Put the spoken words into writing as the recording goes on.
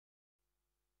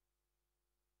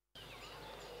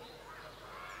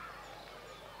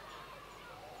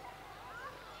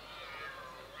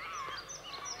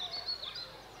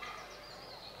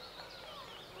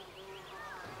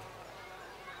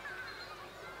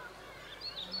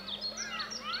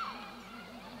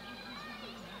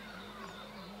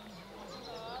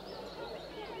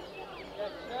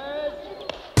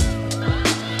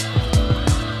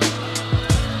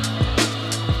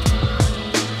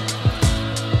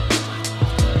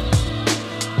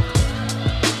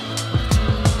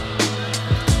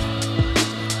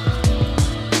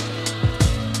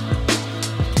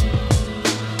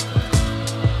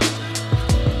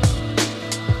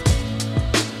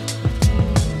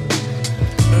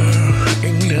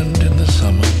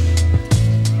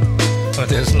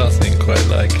there's nothing quite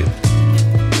like it.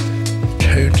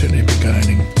 Totally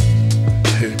beguiling,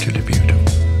 totally beautiful.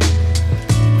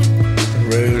 The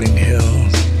rolling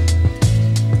hills,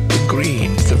 the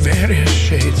greens, the various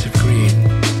shades of green,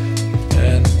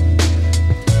 and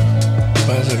the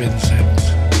buzz of insects,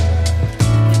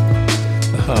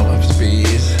 the hum of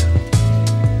bees,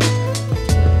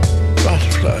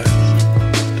 butterflies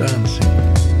dancing,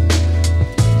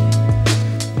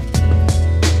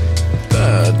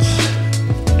 birds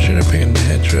chirping in the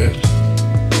hedgerows,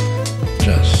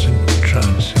 just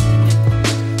entrancing.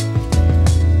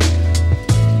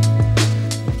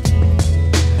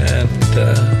 And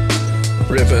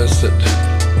rivers that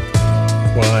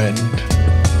wind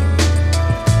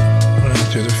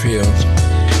through the fields,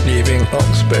 leaving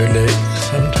Oxbow Lake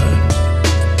sometimes,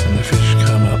 and the fish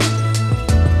come up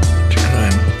to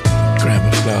grab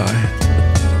a fly.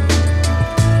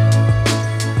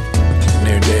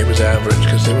 No day was average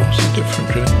because they were all so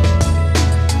different, really.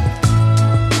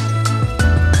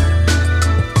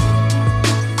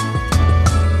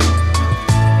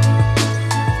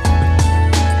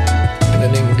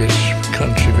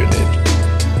 Country village.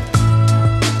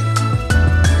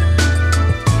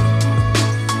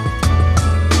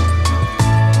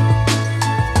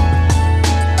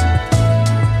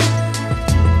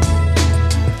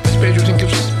 I suppose you think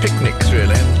of picnics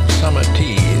really, and summer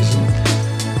teas, and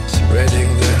spreading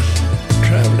the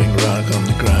travelling rug on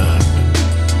the ground, and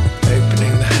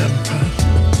opening the hamper.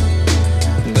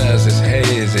 And there's this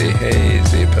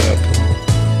hazy purple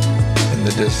in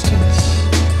the distance.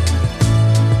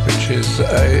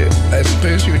 I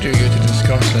suppose you do get it in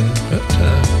Scotland, but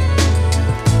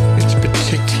it's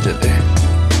particularly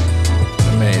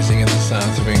amazing in the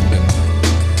south of England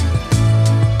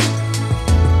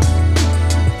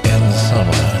in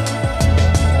summer.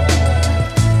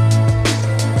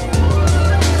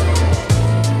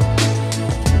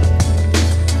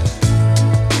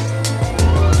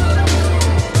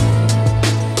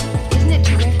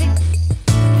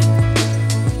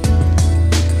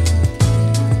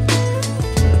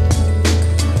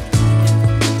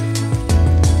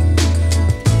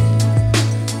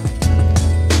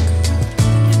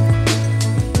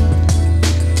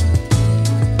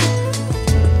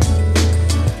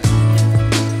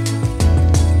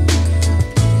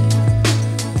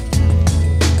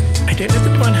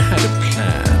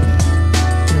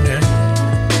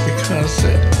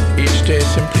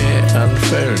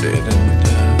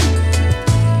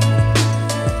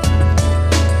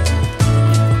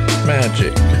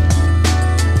 Magic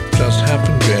just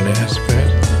happened really, I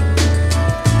suppose.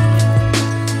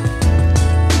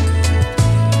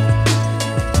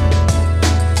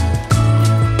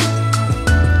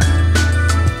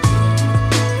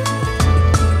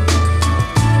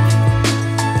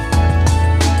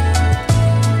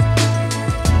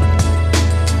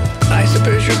 I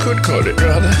suppose you could call it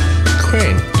rather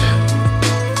quaint,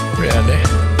 really.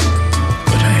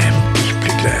 But I am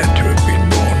deeply glad to have been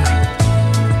born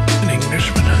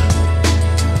Englishman.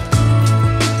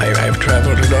 I've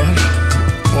travelled a lot,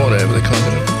 all over the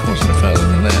continent, of course, no further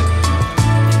than that.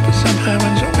 But somehow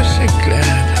one's always so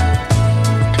glad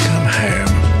to come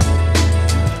home.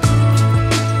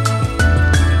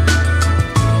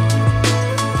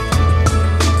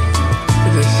 To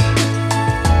this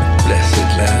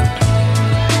blessed land.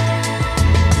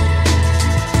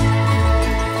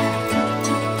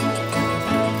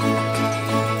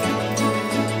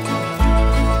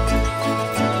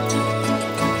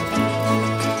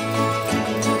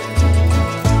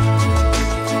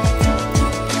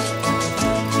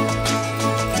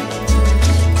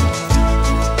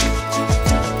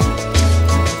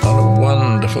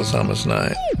 Summer's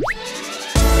night.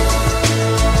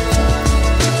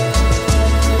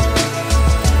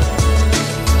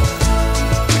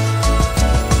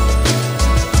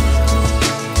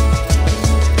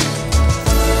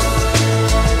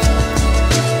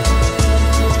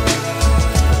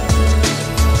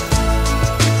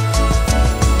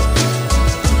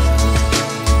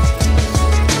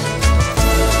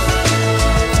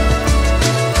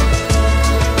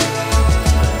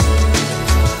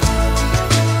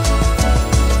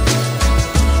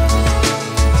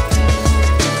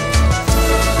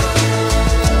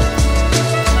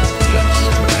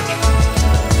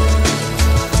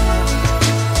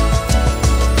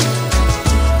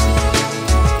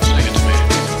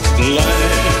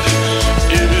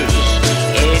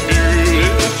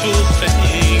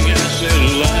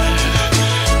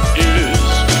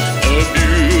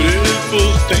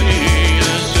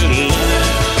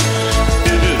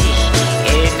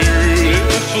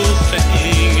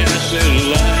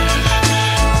 Life